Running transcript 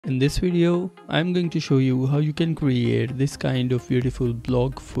In this video, I'm going to show you how you can create this kind of beautiful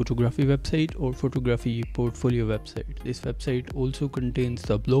blog photography website or photography portfolio website. This website also contains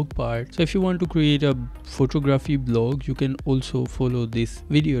the blog part. So if you want to create a photography blog, you can also follow this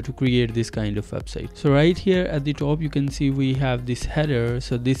video to create this kind of website. So right here at the top, you can see we have this header.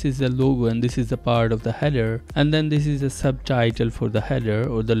 So this is the logo and this is the part of the header. And then this is a subtitle for the header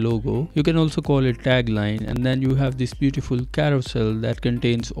or the logo. You can also call it tagline. And then you have this beautiful carousel that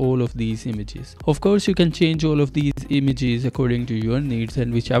contains all of these images. Of course, you can change all of these images according to your needs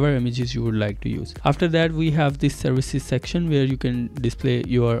and whichever images you would like to use. After that, we have this services section where you can display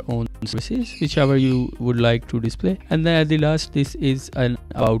your own services, whichever you would like to display. And then at the last, this is an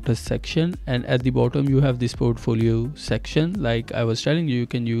about us section, and at the bottom you have this portfolio section. Like I was telling you, you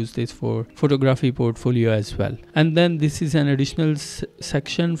can use this for photography portfolio as well. And then this is an additional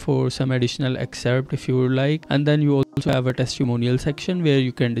section for some additional excerpt if you would like. And then you also have a testimonial section where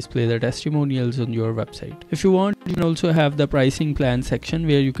you can display the testimonials on your website. If you want, you can also have the pricing plan section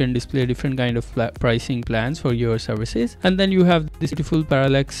where you can display different kind of pricing plans for your services. And then you have this beautiful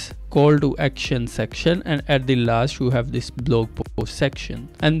parallax call to action section, and at the last you have this blog post section.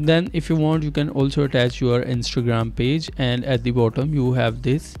 And then if you want, you can also attach your Instagram page, and at the bottom you have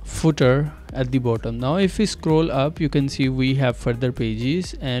this footer at the bottom. Now if we scroll up, you can see we have further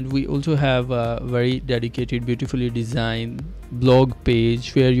pages, and we also have a very dedicated, beautifully designed blog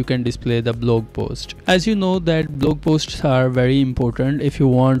page where you can display the blog post. As you know that blog posts are very important if you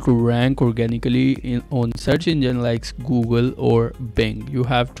want to rank organically on search engine like Google or Bing. You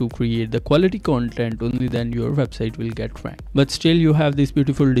have to create the quality content, only then your website will get ranked. But still you have this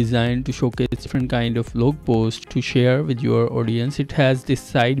beautiful design to showcase different kind of blog posts to share with your audience. It has this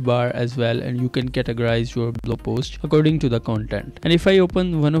sidebar as well, and you can categorize your blog post according to the content. And if I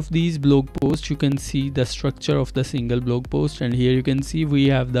open one of these blog posts, you can see the structure of the single blog post. And here you can see we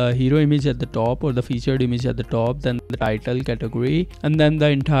have the hero image at the top or the featured image at the top, then the title category, and then the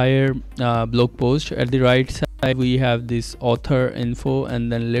entire blog post. At the right side we have this author info,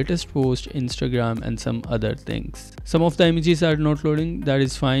 and then latest post, Instagram, and some other things. Some of the images are not loading, that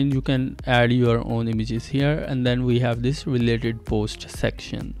is fine, you can add your own images here. And then we have this related post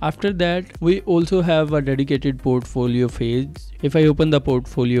section. After that, we also have a dedicated portfolio page. If I open the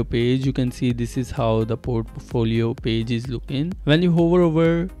portfolio page, you can see this is how the portfolio page is looking. When you hover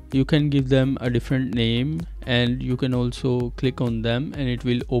over, you can give them a different name, and you can also click on them and it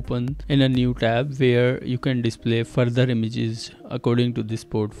will open in a new tab where you can display further images according to this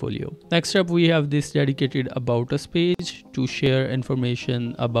portfolio. Next up, we have this dedicated about us page to share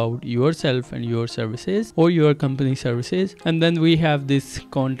information about yourself and your services or your company services. And then we have this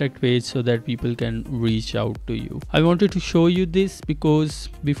contact page so that people can reach out to you. I wanted to show you this because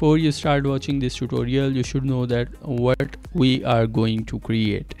before you start watching this tutorial, you should know that what we are going to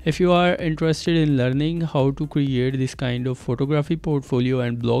create. If you are interested in learning how to create this kind of photography portfolio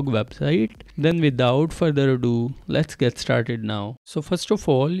and blog website, then without further ado, let's get started now. So first of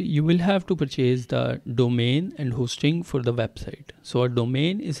all, you will have to purchase the domain and hosting for the website. So a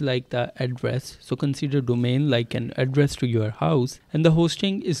domain is like the address. So consider domain like an address to your house, and the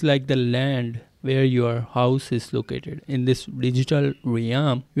hosting is like the land where your house is located. In this digital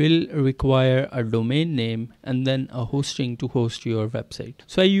realm, will require a domain name and then a hosting to host your website.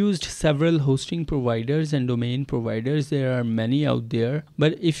 So I used several hosting providers and domain providers. There are many out there,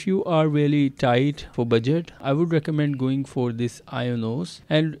 but if you are really tight for budget, I would recommend going for this Ionos.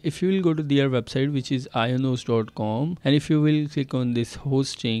 And if you will go to their website, which is ionos.com, and if you will click on this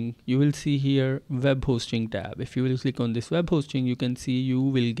hosting, you will see here web hosting tab. If you will click on this web hosting, you can see you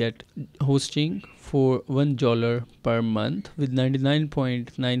will get hosting for $1 per month with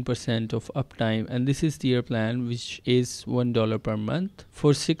 99.9% of uptime, and this is tier plan, which is $1 per month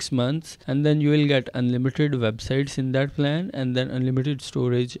for 6 months. And then you will get unlimited websites in that plan, and then unlimited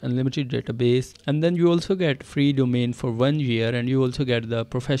storage, unlimited database, and then you also get free domain for 1 year, and you also get the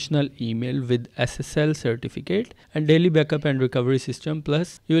professional email with SSL certificate and daily backup and recovery system,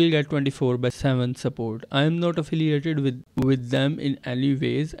 plus you will get 24/7 support. I am not affiliated with them in any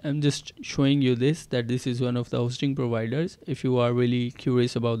ways. I'm just showing you this, that this is one of the hosting providers if you are really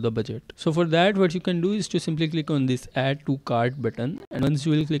curious about the budget. So for that, what you can do is to simply click on this add to cart button, and once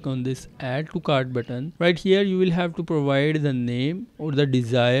you will click on this add to cart button, right here you will have to provide the name or the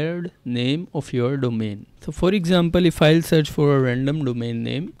desired name of your domain. So for example, if I'll search for a random domain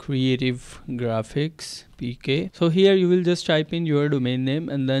name, creative graphics pk. So here you will just type in your domain name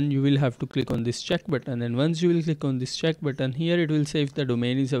and then you will have to click on this check button, and once you will click on this check button here, it will say if the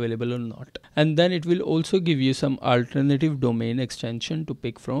domain is available or not, and then it will also give you some alternative domain extension to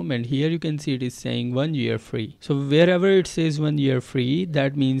pick from, and here you can see it is saying 1 year free. So wherever it says 1 year free,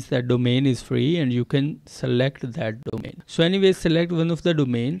 that means that domain is free and you can select that domain. So anyway, select one of the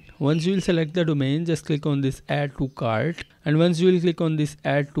domain. Once you will select the domain, just click on this add to cart, and once you will click on this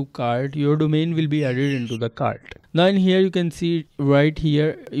add to cart, your domain will be added into the cart. Now in here you can see right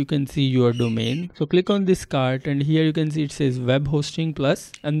here you can see your domain. So click on this cart and here you can see it says web hosting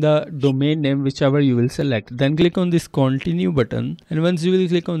plus and the domain name whichever you will select. Then click on this continue button, and once you will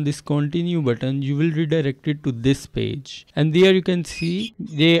click on this continue button, you will redirect it to this page, and there you can see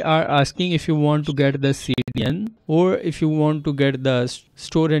they are asking if you want to get the CDN or if you want to get the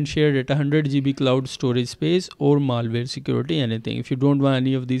store and share data, 100 GB cloud storage space, or malware security, anything. If you don't want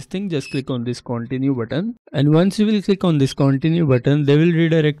any of these things, just click on this continue button, and once you will click on this continue button, they will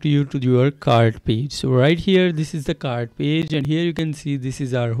redirect you to your cart page. So right here this is the cart page, and here you can see this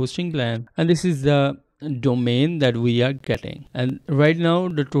is our hosting plan and this is the domain that we are getting, and right now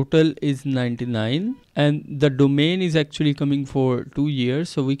the total is 99 and the domain is actually coming for 2 years,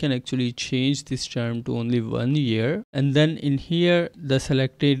 so we can actually change this term to only 1 year. And then in here the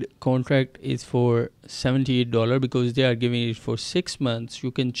selected contract is for $78 because they are giving it for 6 months.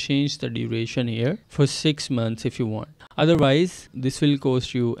 You can change the duration here for 6 months if you want, otherwise this will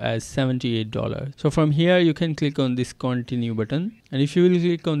cost you as $78. So from here you can click on this continue button, and if you will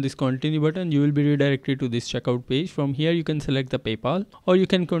click on this continue button, you will be redirected to this checkout page. From here you can select the PayPal or you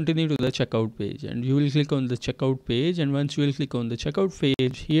can continue to the checkout page, and you will click on the checkout page, and once you will click on the checkout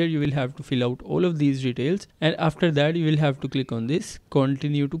page, here you will have to fill out all of these details, and after that you will have to click on this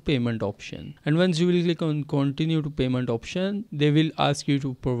continue to payment option, and once you will click on continue to payment option, they will ask you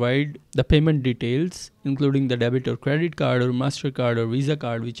to provide the payment details including the debit or credit card or MasterCard or Visa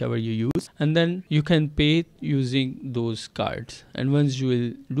card, whichever you use, and then you can pay using those cards. And once you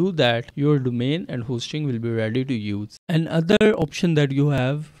will do that, your domain and hosting will be ready to use. Another option that you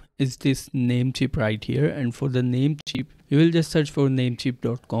have is this Namecheap right here, and for the Namecheap you will just search for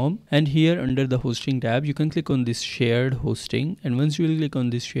namecheap.com, and here under the hosting tab you can click on this shared hosting, and once you will click on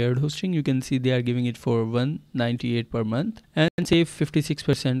this shared hosting, you can see they are giving it for $198 per month and save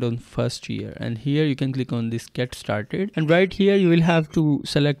 56% on first year. And here you can click on this get started, and right here you will have to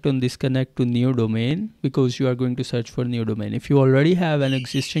select on this connect to new domain because you are going to search for new domain. If you already have an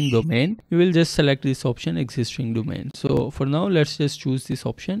existing domain, you will just select this option existing domain. So for now let's just choose this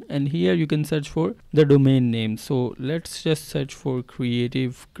option, and here you can search for the domain name. So let's just search for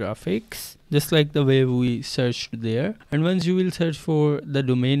creative graphics, just like the way we searched there. And once you will search for the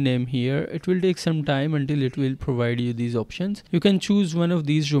domain name here, it will take some time until it will provide you these options. You can choose one of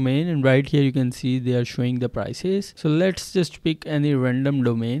these domain, and right here you can see they are showing the prices. So let's just pick any random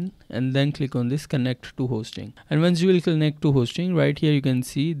domain and then click on this connect to hosting, and once you will connect to hosting, right here you can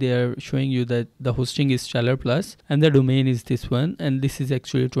see they are showing you that the hosting is Stellar Plus and the domain is this one, and this is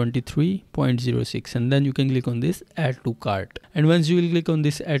actually 23.06, and then you can click on this add to cart, and once you will click on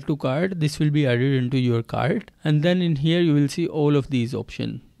this add to cart, this will be added into your cart, and then in here you will see all of these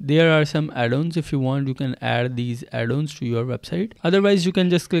options. There are some add-ons. If you want, you can add these add-ons to your website. Otherwise, you can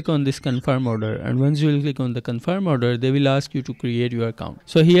just click on this confirm order, and once you will click on the confirm order, they will ask you to create your account.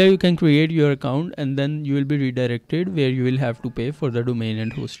 So here you can create your account, and then you will be redirected where you will have to pay for the domain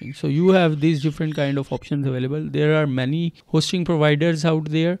and hosting. So you have these different kind of options available. There are many hosting providers out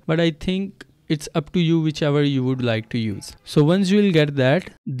there, but I think it's up to you whichever you would like to use. So once you will get that,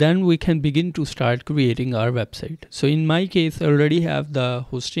 then we can begin to start creating our website. So in my case, I already have the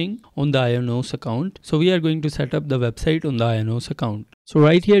hosting on the Ionos account. So we are going to set up the website on the Ionos account. So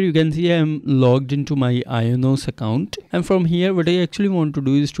right here you can see I am logged into my Ionos account, and from here what I actually want to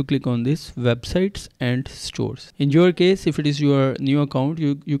do is to click on this websites and stores. In your case, if it is your new account,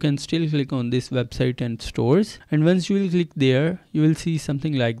 you can still click on this website and stores, and once you will click there, you will see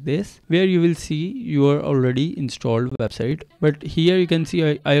something like this where you will see your already installed website. But here you can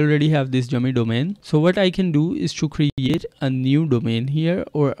see I already have this dummy domain. So what I can do is to create a new domain here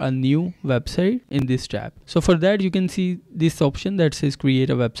or a new website in this tab. So for that you can see this option that says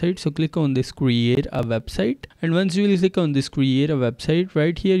create a website. So click on this create a website, and once you will click on this create a website,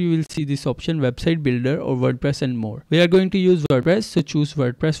 right here you will see this option website builder or WordPress and more. We are going to use WordPress, so choose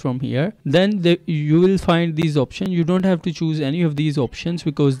WordPress from here. Then you will find these options. You don't have to choose any of these options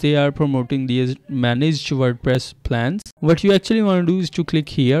because they are promoting these managed WordPress plans. What you actually want to do is to click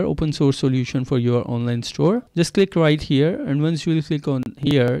here open source solution for your online store. Just click right here, and once you will click on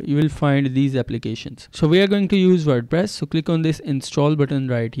here, you will find these applications. So we are going to use WordPress, so click on this install install button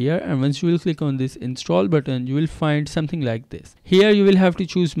right here, and once you will click on this install button, you will find something like this. Here you will have to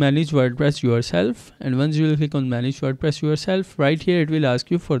choose manage WordPress yourself, and once you will click on manage WordPress yourself, right here it will ask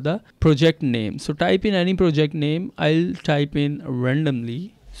you for the project name. So type in any project name. I'll type in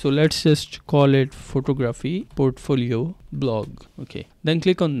randomly. So let's just call it photography portfolio blog. Okay, then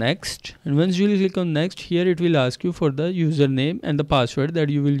click on next, and once you will click on next, here it will ask you for the username and the password that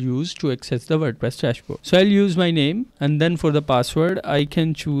you will use to access the WordPress dashboard. So I'll use my name, and then for the password I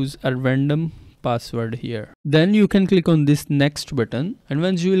can choose a random password here. Then you can click on this next button, and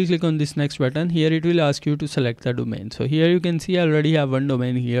once you will click on this next button, here it will ask you to select the domain. So here you can see I already have one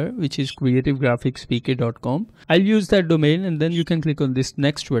domain here, which is creativegraphicspk.com. I'll use that domain, and then you can click on this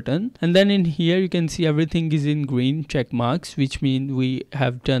next button, and then in here you can see everything is in green check marks, which mean we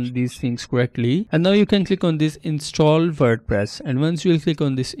have done these things correctly. And now you can click on this install WordPress, and once you will click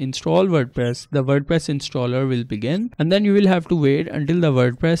on this install WordPress, the WordPress installer will begin, and then you will have to wait until the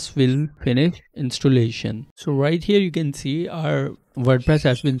WordPress will finish installation. So right here you can see our WordPress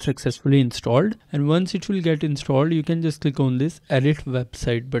has been successfully installed, and once it will get installed, you can just click on this edit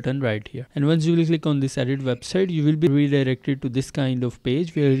website button right here, and once you will click on this edit website, you will be redirected to this kind of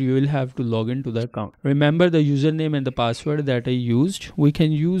page where you will have to log into the account. Remember the username and the password that I used. We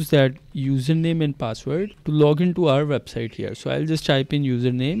can use that username and password to log into our website here. So I'll just type in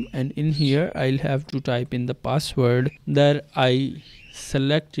username, and in here I'll have to type in the password that I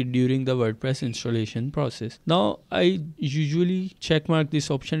selected during the WordPress installation process. Now I usually check mark this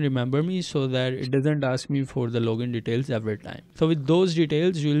option remember me, so that it doesn't ask me for the login details every time. So with those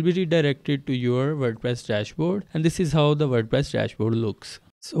details you will be redirected to your WordPress dashboard, and this is how the WordPress dashboard looks.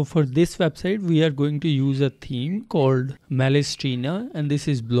 So for this website, we are going to use a theme called Malestrina, and this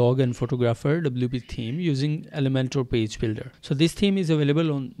is blog and photographer WP theme using Elementor page builder. So this theme is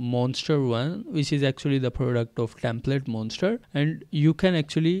available on Monster One, which is actually the product of Template Monster, and you can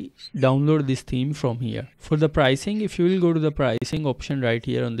actually download this theme from here. For the pricing, if you will go to the pricing option right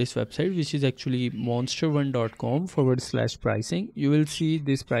here on this website, which is actually monster1.com/pricing, you will see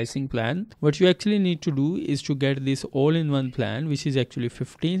this pricing plan. What you actually need to do is to get this all-in-one plan, which is actually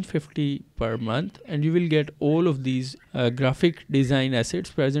 $15.50 per month, and you will get all of these graphic design assets,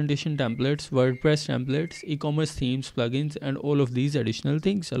 presentation templates, WordPress templates, e-commerce themes, plugins, and all of these additional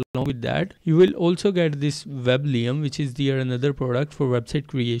things. Along with that, you will also get this WebLium, which is another product for website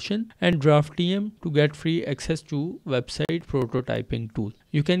creation, and DraftTM to get free access to website prototyping tool.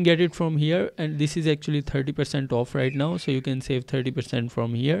 You can get it from here, and this is actually 30% off right now, so you can save 30%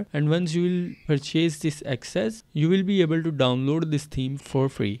 from here. And once you will purchase this access, you will be able to download this theme for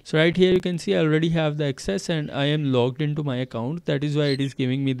free. So right here you can see I already have the access and I am logged into my account. That is why it is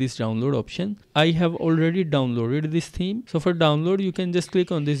giving me this download option. I have already downloaded this theme. So for download, you can just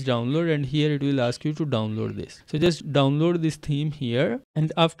click on this download, and here it will ask you to download this. So just download this theme here,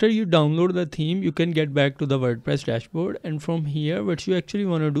 and after you download the theme, you can get back to the WordPress dashboard, and from here what you actually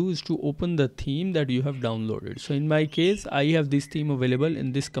want to do is to open the theme that you have downloaded. So in my case, I have this theme available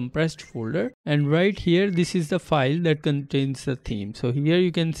in this compressed folder, and right here this is the file that contains the theme. So here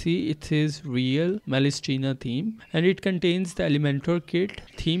you can see it says real Malestrina theme, and it contains the Elementor kit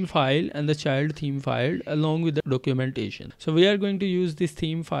theme file and the child theme file along with the documentation. So we are going to use this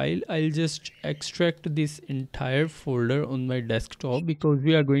theme file. I'll just extract this entire folder on my desktop because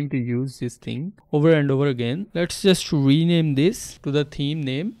we are going to use this thing over and over again. Let's just rename this to the theme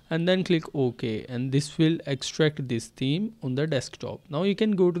name and then click OK, and this will extract this theme on the desktop. Now you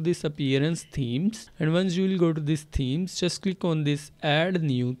can go to this appearance themes, and once you will go to this themes, just click on this add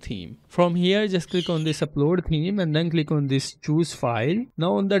new theme. From here just click on this upload theme and then click on this choose file.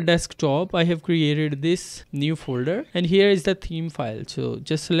 Now on the desktop I have created this new folder, and here is the theme file. So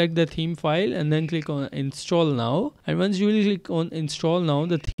just select the theme file and then click on install now, and once you will click on install now,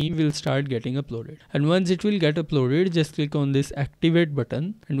 the theme will start getting uploaded. And once it will get uploaded, just click on this activate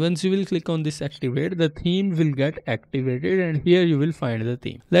button, and once you will click on this activate, the theme will get activated, and here you will find the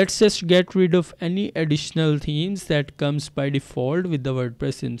theme. Let's just get rid of any additional themes that comes by default with the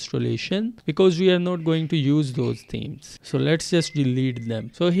WordPress installation, because we are not going to use those themes. So let's just delete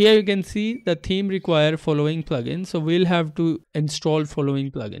them. So here you can see the theme require following plugins, so we'll have to install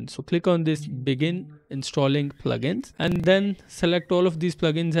following plugins. So click on this begin installing plugins, and then select all of these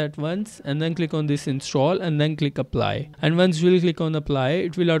plugins at once, and then click on this install and then click apply. And once you will click on apply,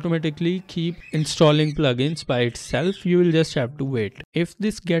 it will automatically keep installing plugins by itself. You will just have to wait. If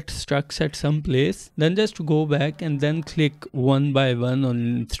this gets stuck at some place, then just go back and then click one by one on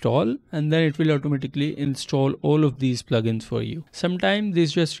install, and then it will automatically install all of these plugins for you. Sometimes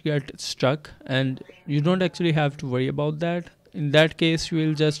these just get stuck and you don't actually have to worry about that. In that case, you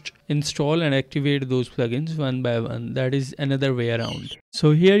will just install and activate those plugins one by one. That is another way around.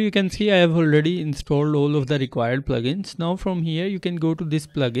 So here you can see I have already installed all of the required plugins. Now from here you can go to this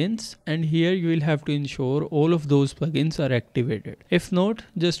plugins, and here you will have to ensure all of those plugins are activated. If not,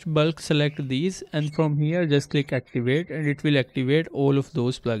 just bulk select these, and from here just click activate, and it will activate all of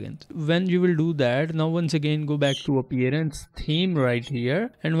those plugins. When you will do that, now once again go back to appearance theme right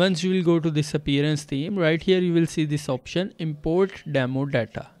here, and once you will go to this appearance theme right here, you will see this option import demo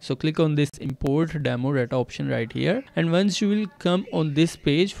data. So click on this import demo data option right here, and once you will come on this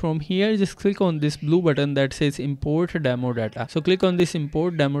page, from here just click on this blue button that says import demo data. So click on this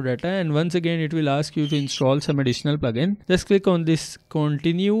import demo data, and once again it will ask you to install some additional plugin. Just click on this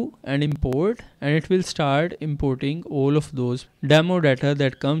continue and import, and it will start importing all of those demo data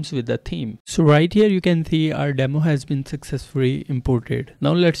that comes with the theme. So right here you can see our demo has been successfully imported.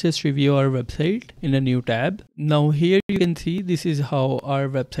 Now let's just review our website in a new tab. Now here you can see this is how our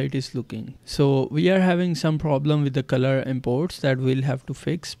website is looking. So we are having some problem with the color imports that we'll have to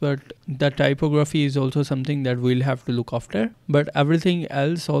fix, but the typography is also something that we'll have to look after, but everything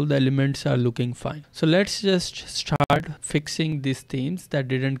else, all the elements are looking fine. So let's just start fixing these themes that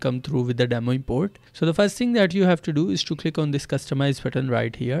didn't come through with the demo import. So the first thing that you have to do is to click on this customize button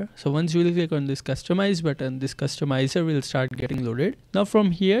right here. So once you will click on this customize button, this customizer will start getting loaded. Now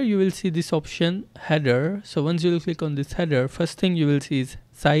from here you will see this option header. So once you will click on this header, first thing you will see is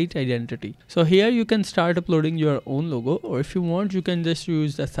site identity. So here you can start uploading your own logo, or if you want you can just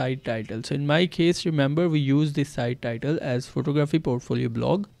use the site title. So in my case, remember we use this site title as photography portfolio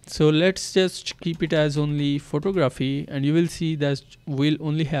blog. So let's just keep it as only photography, and you will see that we'll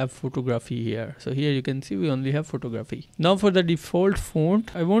only have photography here. So here you can see we only have photography. Now for the default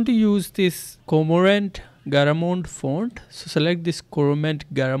font, I want to use this Cormorant Garamond font. So select this Cormorant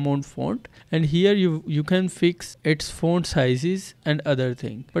Garamond font, and here you can fix its font sizes and other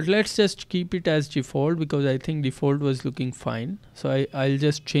thing, but let's just keep it as default because I think default was looking fine. So I'll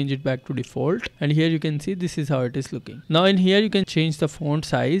just change it back to default, and here you can see this is how it is looking. Now in here you can change the font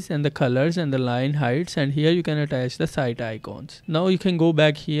size and the colors and the line heights, and here you can attach the site icons. Now you can go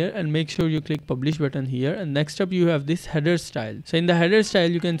back here and make sure you click publish button here, and next up you have this header style. So in the header style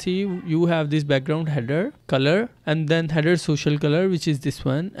you can see you have this background header color, and then header social color, which is this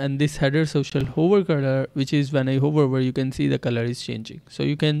one, and this header social hover color, which is when I hover over you can see the color is changing. So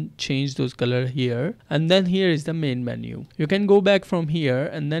you can change those color here, and then here is the main menu. You can go back from here,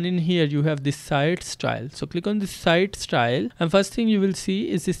 and then in here you have this site style. So click on this site style, and first thing you will see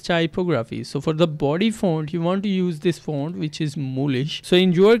is this typography. So for the body font you want to use this font which is Moolish. So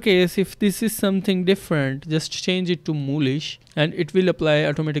in your case, if this is something different, just change it to Moolish and it will apply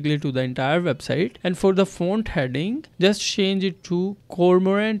automatically to the entire website. And for the font heading, just change it to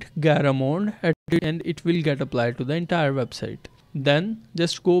Cormorant Garamond and it will get applied to the entire website. Then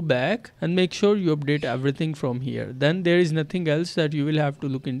just go back and make sure you update everything from here. Then there is nothing else that you will have to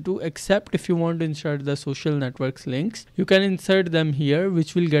look into, except if you want to insert the social networks links, you can insert them here,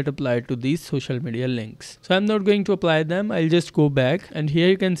 which will get applied to these social media links. So I'm not going to apply them. I'll just go back, and here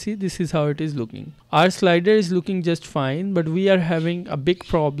you can see this is how it is looking. Our slider is looking just fine, but we are having a big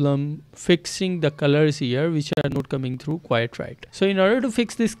problem fixing the colors here, which are not coming through quite right. So in order to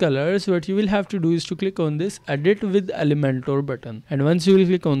fix these colors, what you will have to do is to click on this edit with Elementor button. And once you will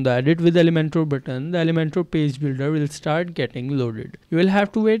click on the edit with Elementor button, the Elementor page builder will start getting loaded. You will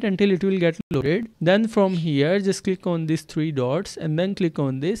have to wait until it will get loaded. Then from here, just click on these three dots and then click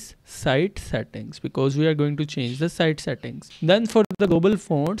on this site settings, because we are going to change the site settings. Then for the global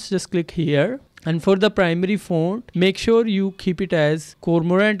fonts, just click here. And for the primary font, make sure you keep it as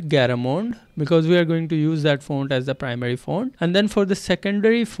Cormorant Garamond, because we are going to use that font as the primary font. And then for the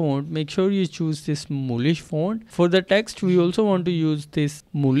secondary font, make sure you choose this Moolish font. For the text, we also want to use this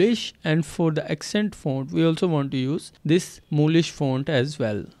Moolish, and for the accent font, we also want to use this Moolish font as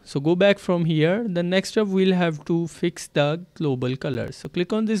well. So go back from here. Then next up, we'll have to fix the global colors. So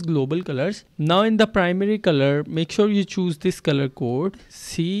click on this global colors. Now in the primary color, make sure you choose this color code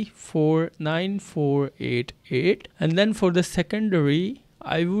C49488, and then for the secondary,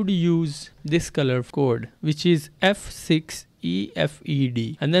 I would use this color code, which is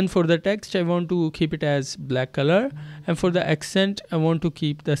F6EFED. And then for the text, I want to keep it as black color, and for the accent, I want to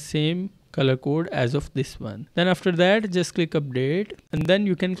keep the same color code as of this one. Then after that, just click update, and then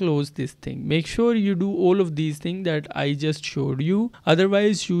you can close this thing. Make sure you do all of these things that I just showed you.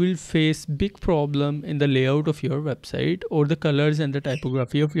 Otherwise you will face big problem in the layout of your website or the colors and the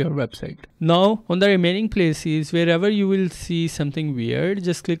typography of your website. Now on the remaining places, wherever you will see something weird,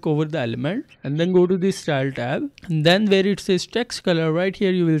 just click over the element and then go to the style tab, and then where it says text color, right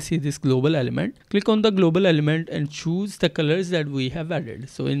here you will see this global element. Click on the global element and choose the colors that we have added.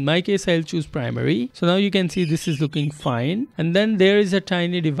 So in my case I'll choose primary. So now you can see this is looking fine, and then there is a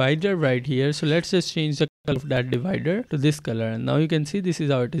tiny divider right here. So let's just change the color of that divider to this color, and now you can see this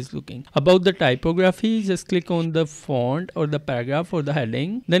is how it is looking. About the typography, just click on the font or the paragraph or the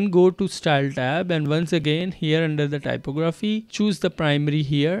heading, then go to style tab, and once again here under the typography choose the primary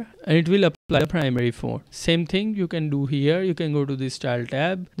here, and it will apply the primary font. Same thing you can do here. You can go to the style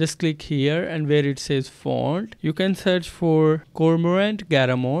tab, just click here, and where it says font, you can search for Cormorant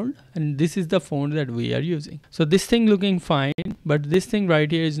Garamond, and this is the font that we are using. So this thing looking fine, but this thing right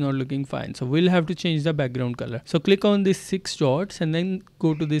here is not looking fine, so we'll have to change the background color. So click on these 6 dots and then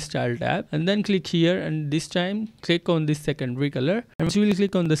go to the style tab, and then click here, and this time click on this secondary color, and once you will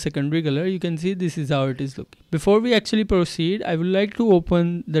click on the secondary color, you can see this is how it is looking. Before we actually proceed, I would like to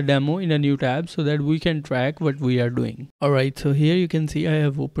open the demo in a new tab so that we can track what we are doing. Alright, so here you can see I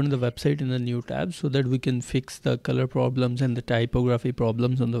have opened the website in a new tab so that we can fix the color problems and the typography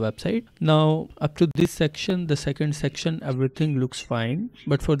problems on the website. Now up to this section, the second section, everything looks fine,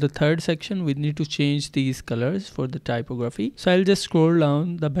 but for the third section we need to change these colors for the typography. So I'll just scroll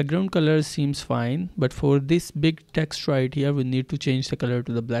down. The background color seems fine, but for this big text right here we need to change the color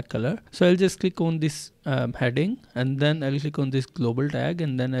to the black color. So I'll just click on this heading, and then I'll click on this global tag,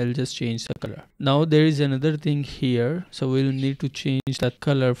 and then I'll just change the color. Now there is another thing here, so we'll need to change the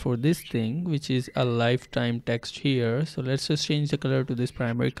color for this thing, which is a lifetime text here. So let's just change the color to this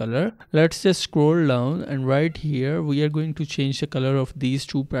primary color. Let's just scroll down, and right here we are going to change the color of these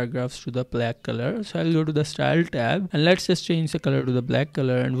 2 paragraphs to the black color. So I'll go to the style tab, and let's just change the color to the black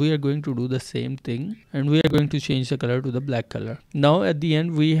color, and we are going to do the same thing, and we are going to change the color to the black color. Now at the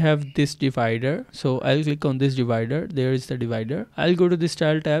end we have this divider, so I'll click on this divider. There is the divider. I'll go to the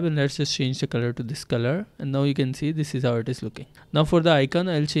style tab, and let's just change the color to this color, and now you can see this is how it is looking. Now for the icon,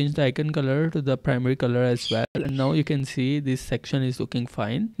 I'll change the icon color to the primary color as well, and now you can see this section is looking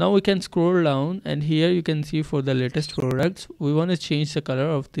fine. Now we can scroll down, and here you can see for the latest products we want to change the color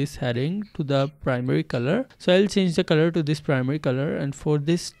of this heading to the primary color. So I'll change the color to this primary color, and for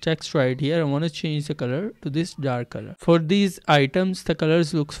this text right here I want to change the color to this dark color. For these items the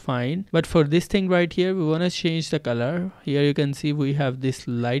colors looks fine, but for this thing right here we want to change the color. Here you can see we have this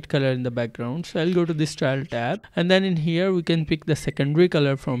light color in the background, so I'll go to the style tab, and then in here we can pick the secondary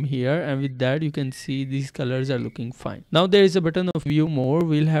color from here, and with that you can see these colors are looking fine. Now there is a button of view more.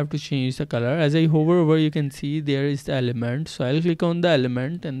 We'll have to change the color. As I hover over, you can see there is the element, so I'll click on the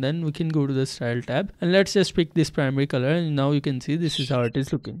element, and then we can go to the style tab, and let's just pick this primary color, and now you can see this is how it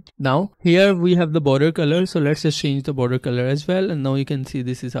is looking. Now here we have the border color, so let's just change the border color as well, and now you can see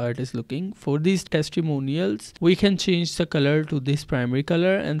this is how it is looking. For these testimonials we can change the color to this primary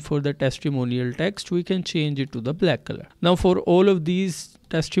color, and for the testimonial text we can change it to the black color. Now for all of these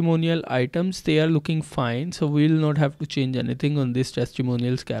testimonial items they are looking fine, so we will not have to change anything on these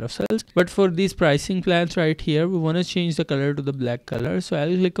testimonials carousels. But for these pricing plans right here we want to change the color to the black color, so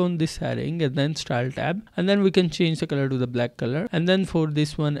I'll click on this heading and then style tab, and then we can change the color to the black color, and then for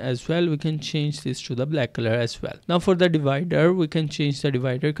this one as well we can change this to the black color as well. Now for the divider we can change the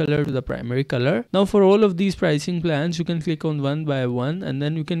divider color to the primary color. Now for all of these pricing plans you can click on one by one, and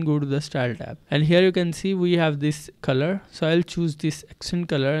then you can go to the style tab, and here you can see we have this color, so I'll choose this accent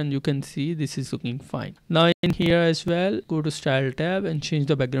color, and you can see this is looking fine. Now in here as well go to style tab and change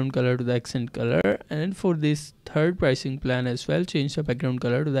the background color to the accent color, and for this third pricing plan as well change the background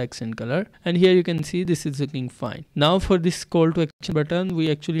color to the accent color, and here you can see this is looking fine. Now for this call to action button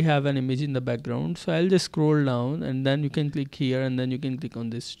we actually have an image in the background, so I'll just scroll down, and then you can click here, and then you can click on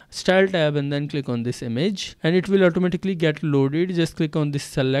this style tab and then click on this image, and it will automatically get loaded. Just click on this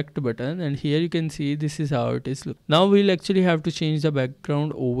select button, and here you can see this is how it is look. Now we'll actually have to change the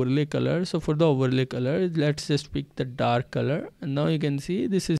background overlay color. So for the overlay color let's just pick the dark color, and now you can see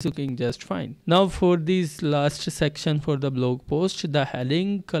this is looking just fine. Now for this last section for the blog post, the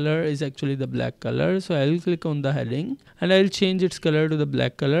heading color is actually the black color, so I'll click on the heading and I'll change its color to the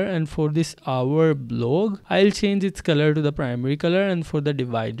black color, and for this our blog I'll change its color to the primary color, and for the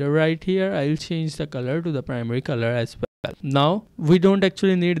divider right here I'll change the color to the primary color as well. Now we don't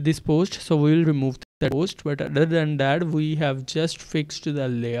actually need this post, so we will remove the post, but other than that we have just fixed the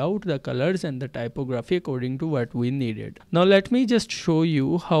layout, the colors and the typography according to what we needed. Now let me just show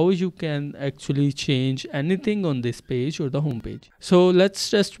you how you can actually change anything on this page or the home page. So let's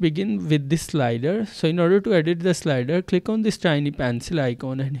just begin with this slider. So in order to edit the slider, click on this tiny pencil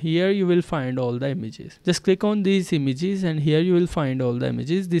icon, and here you will find all the images. Just click on these images and here you will find all the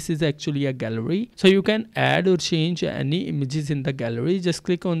images. This is actually a gallery, so you can add or change any images in the gallery. Just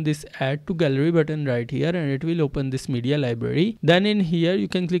click on this add to gallery button right here and it will open this media library. Then in here you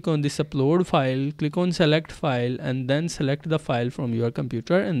can click on this upload file, click on select file, and then select the file from your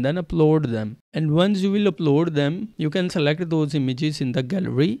computer and then upload them. And once you will upload them, you can select those images in the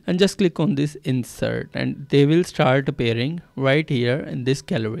gallery and just click on this insert, and they will start appearing right here in this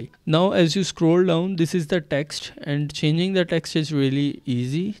gallery. Now as you scroll down, this is the text, and changing the text is really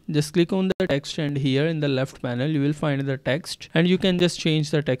easy. Just click on the text and here in the left panel you will find the text, and you can just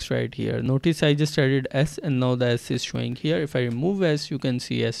change the text right here. Notice I just added S and now the S is showing here. If I remove S, you can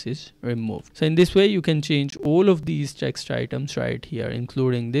see S is removed. So in this way you can change all of these text items right here,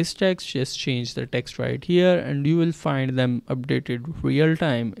 including this text. Just change the text right here and you will find them updated real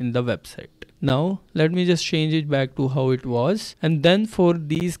time in the website. Now let me just change it back to how it was. And then for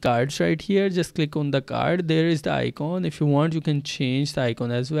these cards right here, just click on the card. There is the icon. If you want, you can change the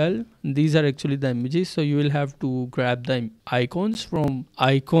icon as well. These are actually the images, so you will have to grab the icons from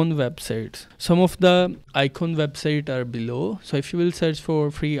icon websites. Some of the icon websites are below. So if you will search for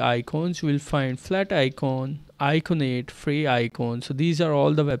free icons, you will find Flat Icon, Iconate, Free Icon. So these are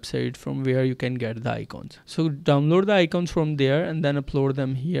all the websites from where you can get the icons. So download the icons from there and then upload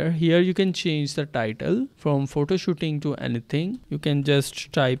them here. Here you can change the title from photo shooting to anything. You can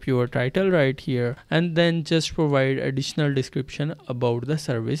just type your title right here and then just provide additional description about the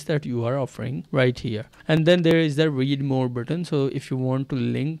service that you are offering right here. And then there is the read more button. So if you want to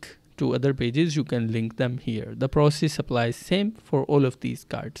link to other pages, you can link them here. The process applies same for all of these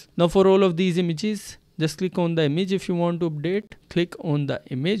cards. Now for all of these images, just click on the image. If you want to update, click on the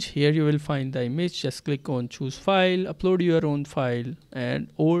image. Here you will find the image. Just click on choose file, upload your own file, and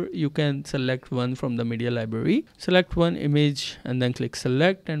or you can select one from the media library. Select one image and then click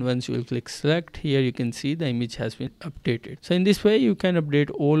select, and once you will click select, here you can see the image has been updated. So in this way you can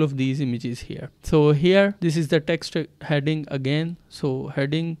update all of these images here. So here this is the text heading again. So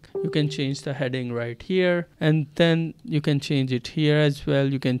heading, you can change the heading right here, and then you can change it here as well.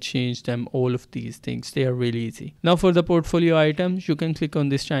 You can change them, all of these things. They are really easy. Now for the portfolio items, you can click on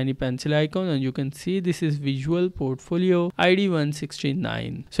this tiny pencil icon and you can see this is visual portfolio ID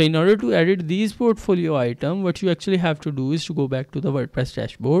 169. So in order to edit these portfolio item, what you actually have to do is to go back to the WordPress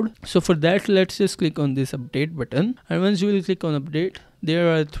dashboard. So for that, let's just click on this update button, and once you will click on update,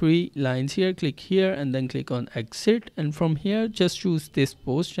 there are 3 lines here. Click here and then click on exit, and from here just choose this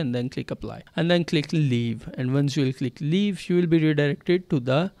post and then click apply and then click leave. And once you will click leave, you will be redirected to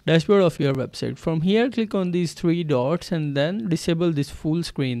the dashboard of your website. From here click on these 3 dots and then disable this full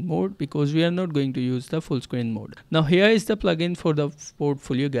screen mode, because we are not going to use the full screen mode. Now here is the plugin for the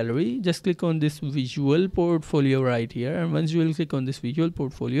portfolio gallery. Just click on this visual portfolio right here, and once you will click on this visual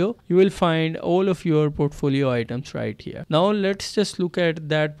portfolio, you will find all of your portfolio items right here. Now let's just look at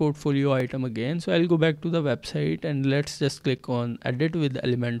that portfolio item again. So I'll go back to the website and let's just click on edit with the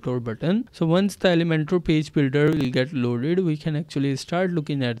Elementor button. So once the Elementor page builder will get loaded, we can actually start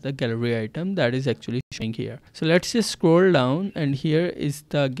looking at the gallery item that is actually showing here. So let's just scroll down, and here is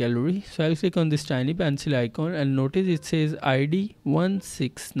the gallery. So I'll click on this tiny pencil icon and notice it says ID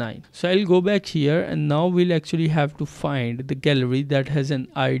 169. So I'll go back here, and now we'll actually have to find the gallery that has an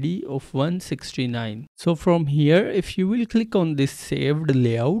ID of 169. So from here, if you will click on this saved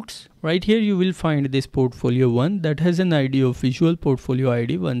layouts, right here you will find this portfolio 1 that has an ID of visual portfolio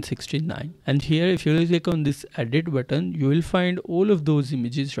ID 169. And here if you will click on this edit button, you will find all of those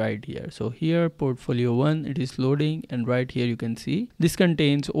images right here. So here portfolio 1, it is loading, and right here you can see this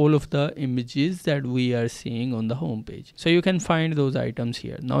contains all of the images that we are seeing on the home page. So you can find those items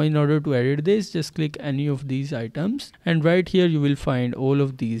here. Now in order to edit this, just click any of these items, and right here you will find all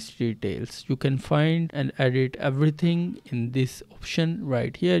of these details. You can find and edit everything in this option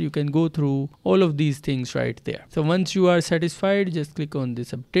right here. You can go through all of these things right there. So once you are satisfied, just click on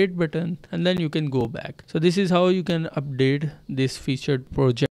this update button and then you can go back. So this is how you can update this featured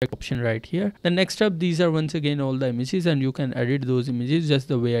project option right here. Then next up, these are once again all the images, and you can edit those images just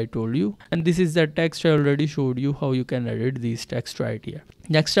the way I told you. And this is the text. I already showed you how you can edit these text right here.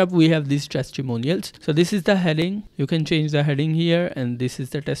 Next up, we have these testimonials. So this is the heading. You can change the heading here, and this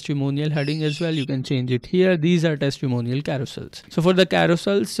is the testimonial heading as well. You can change it here. These are testimonial carousels. So for the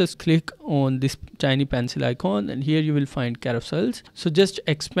carousels, just click on this tiny pencil icon, and here you will find carousels. So just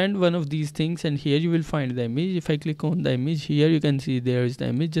expand one of these things, and here you will find the image. If I click on the image here, you can see there is the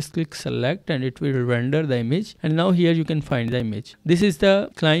image. Just click select, and it will render the image. And now here you can find the image. This is the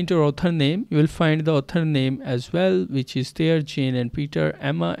client or author name. You will find the author name as well, which is there, Jane and Peter,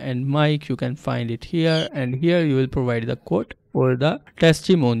 Emma and Mike. You can find it here, and here you will provide the quote or the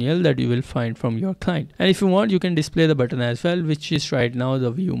testimonial that you will find from your client. And if you want, you can display the button as well, which is right now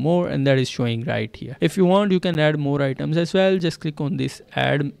the view more, and that is showing right here. If you want, you can add more items as well. Just click on this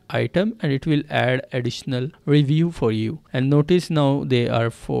add item, and it will add additional review for you. And notice now they are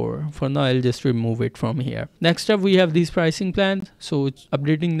 4. For now, I'll just remove it from here. Next up, we have these pricing plans. So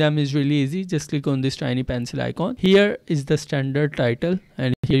updating them is really easy. Just click on this tiny pencil icon. Here is the standard title,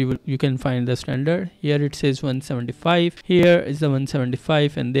 and here you can find the standard. Here it says 175. Here is the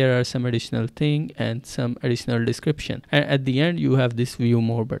 175, and there are some additional thing and some additional description. And at the end, you have this view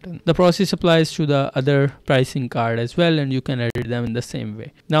more button. The process applies to the other pricing card as well, and you can edit them in the same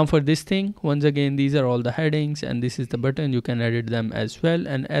way. Now for this thing, once again, these are all the headings, and this is the button. You can edit them as well.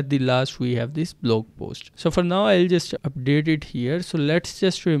 And at the last, we have this blog post. So for now, I'll just update it here. So let's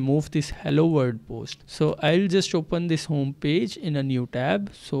just remove this hello world post. So I'll just open this home page in a new tab,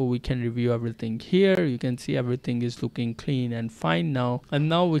 so we can review everything here. You can see everything is looking clean and fine now, and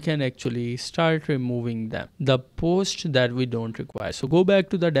now we can actually start removing them, the post that we don't require. So go back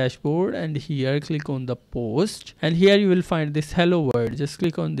to the dashboard, and here click on the post, and here you will find this hello world. Just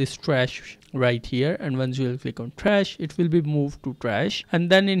click on this trash right here, and once you will click on trash, it will be moved to trash. And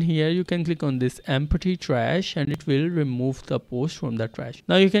then in here you can click on this empty trash, and it will remove the post from the trash.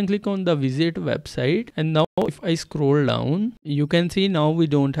 Now you can click on the visit website, and now if I scroll down, you can see now we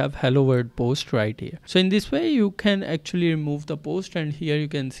don't have hello world post right here. So in this way you can actually remove the post, and here you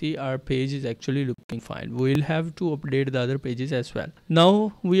can see our page is actually looking fine. We'll have to update the other pages as well.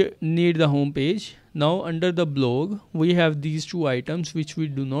 Now we need the home page. Now under the blog, we have these 2 items which we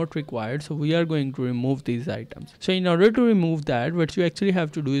do not require, so we are going to remove these items. So in order to remove that, what you actually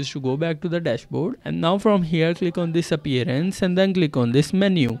have to do is to go back to the dashboard, and now from here click on this appearance, and then click on this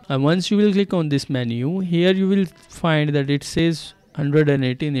menu. And once you will click on this menu, here you will find that it says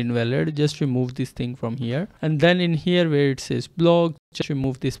 118 invalid. Just remove this thing from here, and then in here where it says blog, just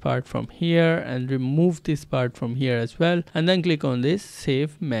remove this part from here, and remove this part from here as well, and then click on this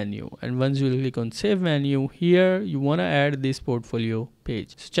save menu. And once you will click on save menu, here you want to add this portfolio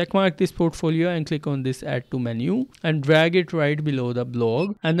page. So check mark this portfolio and click on this add to menu, and drag it right below the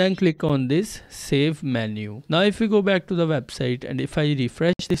blog, and then click on this save menu. Now if we go back to the website, and if I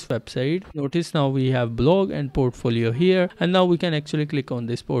refresh this website, notice now we have blog and portfolio here, and now we can actually click on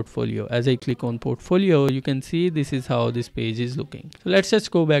this portfolio. As I click on portfolio, you can see this is how this page is looking. So let's just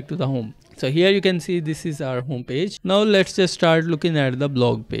go back to the home. So here you can see this is our home page. Now let's just start looking at the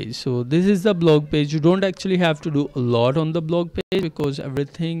blog page. So this is the blog page. You don't actually have to do a lot on the blog page because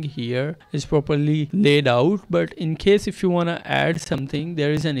everything here is properly laid out. But in case if you want to add something,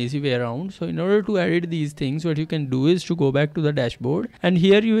 there is an easy way around. So in order to edit these things, what you can do is to go back to the dashboard, and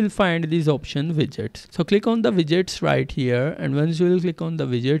here you will find these option widgets. So click on the widgets right here, and once you will click on the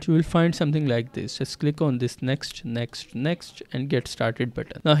widget, you will find something like this. Just click on this next, and get started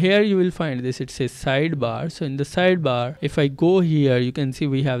button. Now here you will find this, it says sidebar. So in the sidebar, if I go here, you can see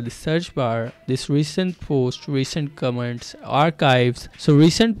we have the search bar, this recent post, recent comments, archives. So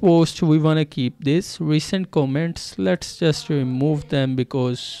recent posts, we want to keep this. Recent comments, let's just remove them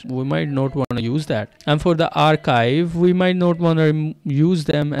because we might not want to use that. And for the archive, we might not want to use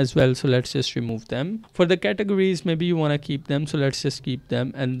them as well, so let's just remove them. For the categories, maybe you want to keep them, so let's just keep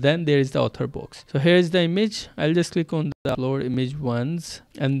them. And then there is the author box. So here is the image. I'll just click on the upload image once,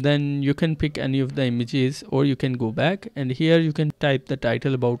 and then you can pick any of the images, or you can go back, and here you can type the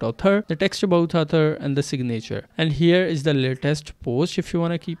title about author, the text about author, and the signature. And here is the latest post if you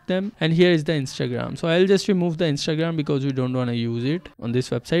want to keep them, and here is the Instagram. So I'll just remove the Instagram because we don't want to use it on this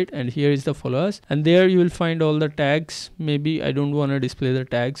website. And here is the followers, and there you will find all the tags. Maybe I don't want to display the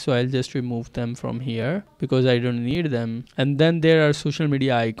tags, so I'll just remove them from here because I don't need them. And then there are social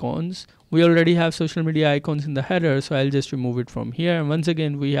media icons. We already have social media icons in the header, so I'll just remove it from here. And once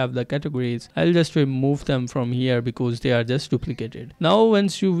again, we have the categories. I'll just remove them from here because they are just duplicated. Now,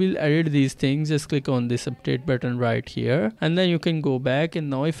 once you will edit these things, just click on this update button right here, and then you can go back. And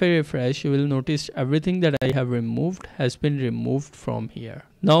now if I refresh, you will notice everything that I have removed has been removed from here.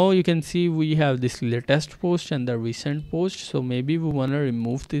 Now you can see we have this latest post and the recent post. So maybe we want to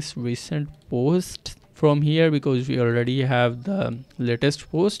remove this recent post from here because we already have the latest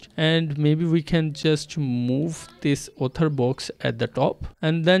post, and maybe we can just move this author box at the top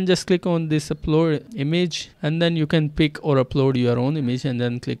and then just click on this upload image, and then you can pick or upload your own image and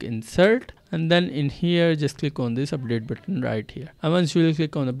then click insert. And then in here just click on this update button right here, and once you will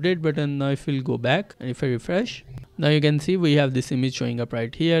click on update button, now if we'll go back and if I refresh, now you can see we have this image showing up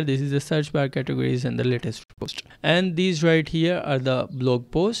right here. This is the search bar, categories, and the latest post, and these right here are the blog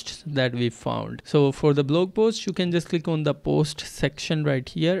posts that we found. So for the blog post, you can just click on the post section right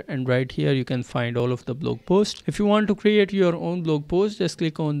here, and right here you can find all of the blog posts. If you want to create your own blog post, just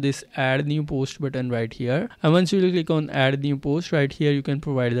click on this add new post button right here, and once you will click on add new post right here, you can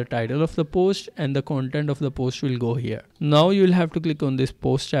provide the title of the post and the content of the post will go here. Now you will have to click on this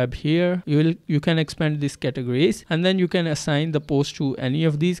post tab here. You can expand these categories, and then you can assign the post to any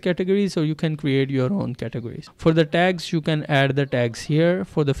of these categories, or you can create your own categories. For the tags, you can add the tags here.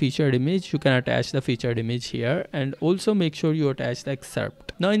 For the featured image, you can attach the featured image here, and also make sure you attach the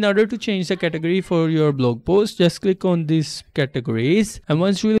excerpt. Now in order to change the category for your blog post, just click on these categories, and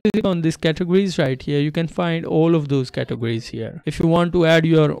once you click on these categories right here, you can find all of those categories here. If you want to add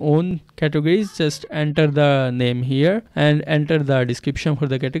your own categories, just enter the name here and enter the description for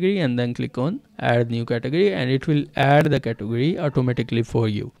the category, and then click on add new category, and it will add the category automatically for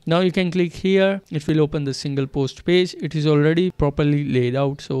you. Now you can click here, it will open the single post page. It is already properly laid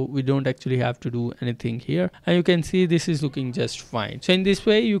out, so we don't actually have to do anything here, and you can see this is looking just fine. So in this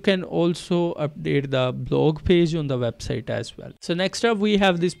way you can also update the blog page on the website as well. So next up we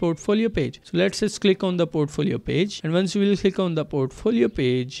have this portfolio page. So let's just click on the portfolio page, and once you will click on the portfolio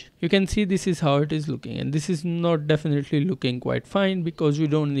page, you can see this is how it is looking, and this is not definitely looking quite fine because we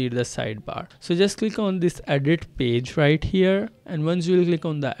don't need the sidebar. So just click on this edit page right here, and once you will click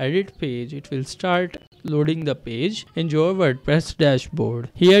on the edit page, it will start loading the page in your WordPress dashboard.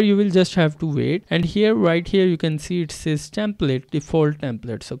 Here you will just have to wait, and here right here you can see it says template, default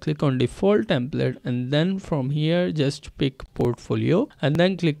template. So click on default template, and then from here just pick portfolio, and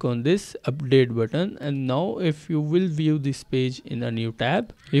then click on this update button. And now if you will view this page in a new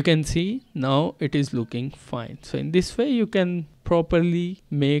tab, you can see now it is looking fine. So in this way you can properly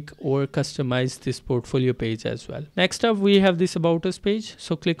make or customize this portfolio page as well. Next up we have this about us page.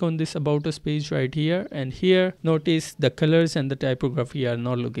 So click on this about us page right here, and here notice the colors and the typography are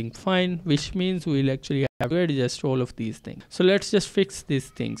not looking fine, which means we'll actually have to adjust all of these things. So let's just fix these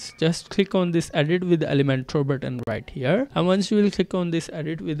things. Just click on this edit with Elementor button right here, and once you will click on this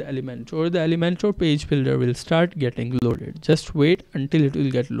edit with Elementor, the Elementor page builder will start getting loaded. Just wait until it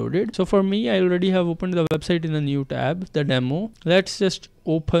will get loaded. So for me, I already have opened the website in a new tab, the demo. Let's just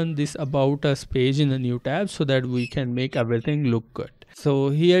open this about us page in a new tab so that we can make everything look good. So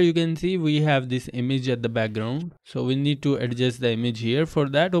here you can see we have this image at the background, so we need to adjust the image here. For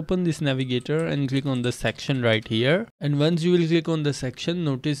that, open this navigator and click on the section right here, and once you will click on the section,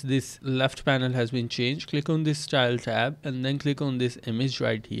 notice this left panel has been changed. Click on this style tab and then click on this image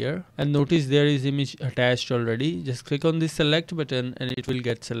right here, and notice there is image attached already. Just click on this select button and it will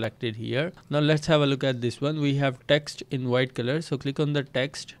get selected here. Now let's have a look at this one. We have text in white color, so click on the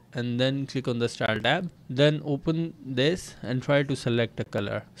text and then click on the style tab, then open this and try to select a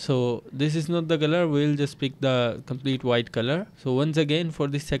color. So this is not the color, we'll just pick the complete white color. So once again, for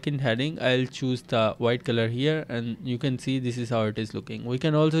the second heading, I'll choose the white color here, and you can see this is how it is looking. We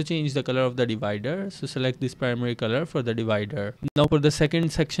can also change the color of the divider, so select this primary color for the divider. Now for the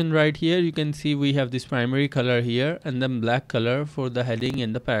second section right here, you can see we have this primary color here and then black color for the heading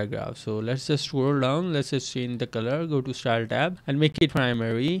and the paragraph. So let's just scroll down, let's just change the color, go to style tab and make it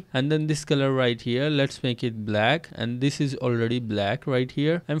primary, and then this color right here, let's make it black, and this is already black right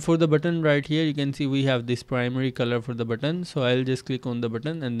here. And for the button right here, you can see we have this primary color for the button, so I'll just click on the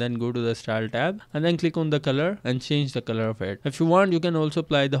button and then go to the style tab and then click on the color and change the color of it. If you want, you can also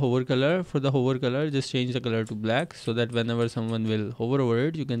apply the hover color. For the hover color, just change the color to black so that whenever someone will hover over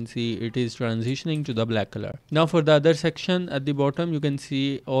it, you can see it is transitioning to the black color. Now for the other section at the bottom, you can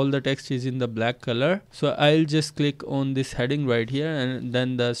see all the text is in the black color, so I'll just click on this heading right here and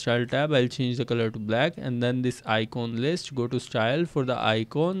then the style tab, I'll change the color to black, and then this icon list, go to style. For the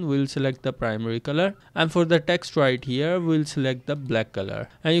icon, we'll select the primary color, and for the text right here, we'll select the black color,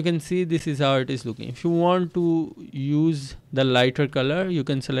 and you can see this is how it is looking. If you want to use the lighter color, you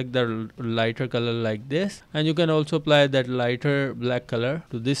can select the lighter color like this, and you can also apply that lighter black color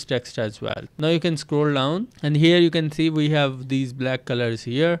to this text as well. Now you can scroll down, and here you can see we have these black colors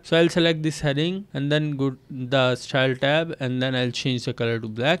here, so I'll select this heading and then go to the style tab, and then I'll change the color to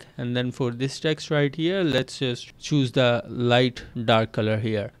black. black. And then for this text right here, let's just choose the light dark color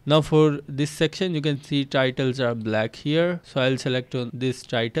here. Now for this section, you can see titles are black here, so I'll select on this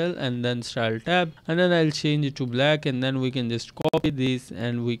title and then style tab, and then I'll change it to black, and then we can just copy this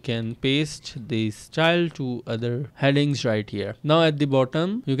and we can paste this style to other headings right here. Now at the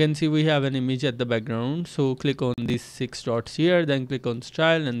bottom, you can see we have an image at the background, so click on these 6 dots here, then click on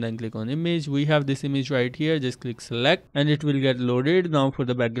style and then click on image. We have this image right here, just click select and it will get loaded. Now for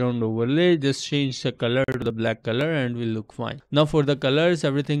the background overlay, just change the color to the black color and will look fine. Now for the colors,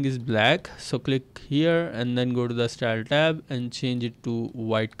 everything is black, so click here and then go to the style tab and change it to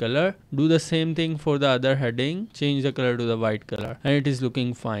white color. Do the same thing for the other heading, change the color to the white color, and it is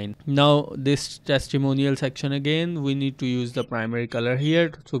looking fine. Now this testimonial section, again we need to use the primary color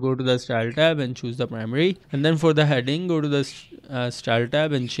here, so go to the style tab and choose the primary, and then for the heading, go to the style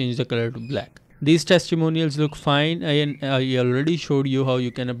tab and change the color to black. These testimonials look fine. I already showed you how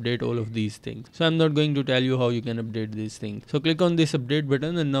you can update all of these things, so I'm not going to tell you how you can update these things. So click on this update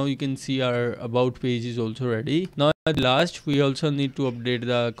button, and now you can see our about page is also ready. Now at last, we also need to update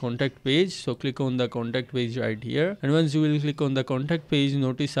the contact page, so click on the contact page right here, and once you will click on the contact page,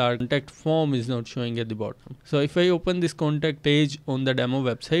 notice our contact form is not showing at the bottom. So if I open this contact page on the demo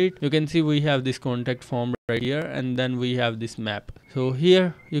website, you can see we have this contact form right here, and then we have this map. So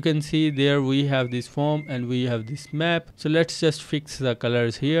here you can see there we have this form and we have this map. So let's just fix the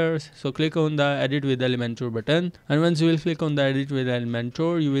colors here. So click on the edit with Elementor button, and once you will click on the edit with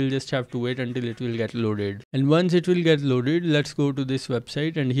Elementor, you will just have to wait until it will get loaded. And once it will get loaded, let's go to this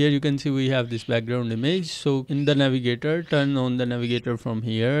website, and here you can see we have this background image. So in the navigator, turn on the navigator from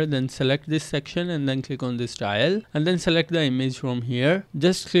here, then select this section and then click on this tile, and then select the image from here.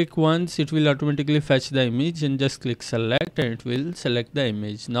 Just click once, it will automatically fetch the image, and just click select and it will select the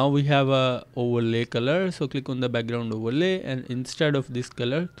image. Now we have a overlay color, so click on the background overlay, and instead of this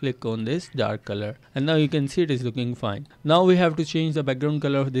color, click on this dark color, and now you can see it is looking fine. Now we have to change the background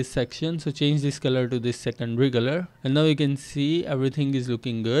color of this section, so change this color to this secondary color, and now you can see everything is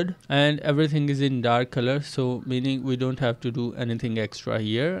looking good and everything is in dark color, so meaning we don't have to do anything extra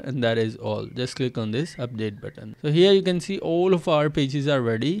here, and that is all. Just click on this update button. So here you can see all of our pages are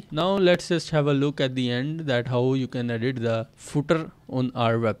ready. Now let's just have a look at the end that how you can edit the footer on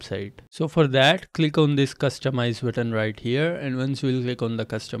our website. So for that, click on this customize button right here, and once you will click on the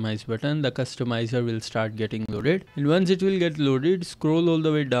customize button, the customizer will start getting loaded, and once it will get loaded, scroll all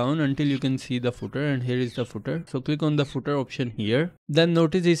the way down until you can see the footer, and here is the footer. So click on the footer option here, then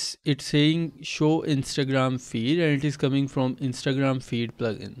notice it's saying show Instagram feed, and it is coming from Instagram feed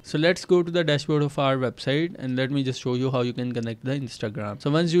plugin. So let's go to the dashboard of our website, and let me just show you how you can connect the Instagram. So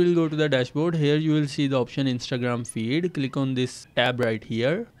once you will go to the dashboard, here you will see the option Instagram feed. Click on this tab right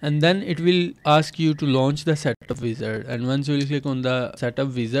here, and then it will ask you to launch the setup wizard, and once you will click on the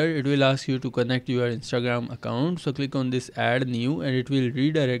setup wizard, it will ask you to connect your Instagram account. So click on this add new, and it will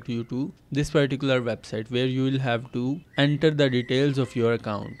redirect you to this particular website where you will have to enter the details of your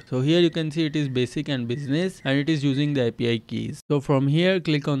account. So here you can see it is basic and business, and it is using the API keys. So from here,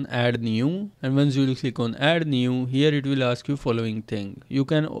 click on add new, and once you will click on add new, here it will ask you following thing. You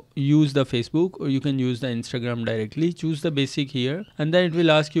can use the Facebook or you can use the Instagram directly. Choose the basic here, and then it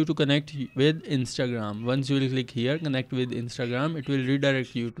will ask you to connect with Instagram. Once you will click here connect with Instagram, it will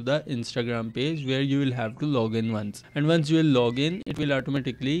redirect you to the Instagram page where you will have to log in once, and once you will log in, it will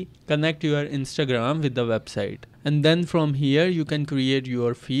automatically connect your Instagram with the website. And then from here you can create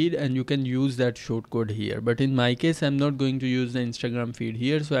your feed and you can use that shortcode here, but in my case I'm not going to use the Instagram feed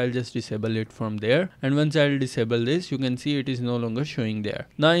here, so I'll just disable it from there. And once I'll disable this, you can see it is no longer showing there.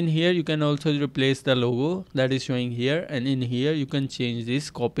 Now in here you can also replace the logo that is showing here, and in here you can change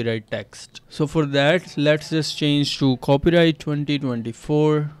this copyright text. So for that, let's just change to copyright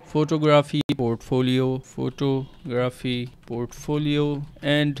 2024 photography portfolio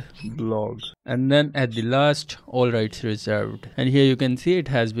and blog, and then at the last all rights reserved, and here you can see it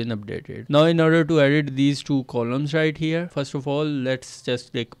has been updated. Now in order to edit these two columns right here, first of all let's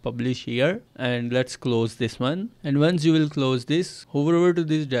just click publish here, and let's close this one. And once you will close this, hover over to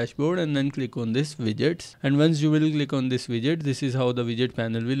this dashboard and then click on this widgets, and once you will click on this widget, this is how the widget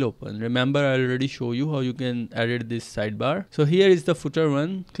panel will open. Remember, I already show you how you can edit this sidebar. So here is the footer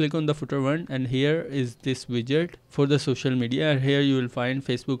one. click on the footer one, and here is this widget for the social media. Here you will find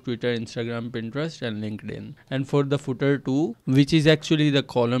Facebook, Twitter, Instagram, Pinterest and LinkedIn. And for the footer 2, which is actually the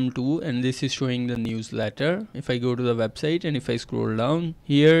column 2, and this is showing the newsletter. If I go to the website and if I scroll down,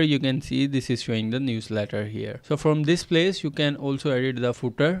 here you can see this is showing the newsletter here. So from this place you can also edit the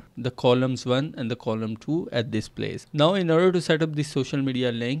footer, the columns 1 and the column 2 at this place. Now in order to set up this social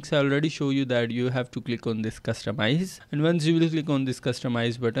media links, I already show you that you have to click on this customize, and once you will click on this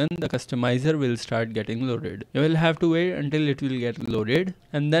customize button, the customizer will start getting loaded. You will have to wait until it will get loaded,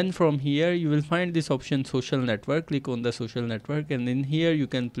 and then from here you will find this option social network. Click on the social network, and in here you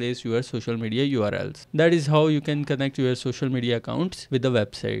can place your social media URLs. That is how you can connect your social media accounts with the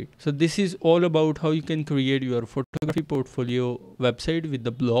website. So this is all about how you can create your photography portfolio website with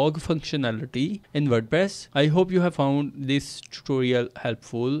the blog functionality in WordPress. I hope you have found this tutorial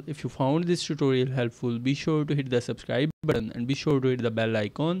helpful. If you found this tutorial helpful, be sure to hit the subscribe button and be sure to hit the bell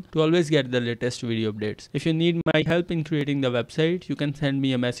icon to always get the latest video updates. If you need my help in creating the website, you can send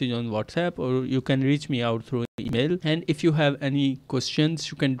me a message on WhatsApp, or you can reach me out through email. And if you have any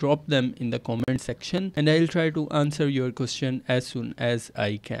questions, you can drop them in the comment section, and I'll try to answer your question as soon as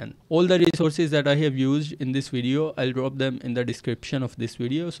I can. All the resources that I have used in this video, I'll drop them in the description of this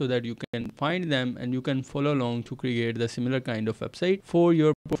video so that you can find them and you can follow along to create the similar kind of website for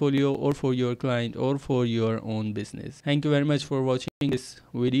your portfolio or for your client or for your own business. Thank you very much for watching this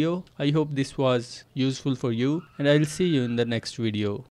video. I hope this was useful for you, and I'll see you in the next video.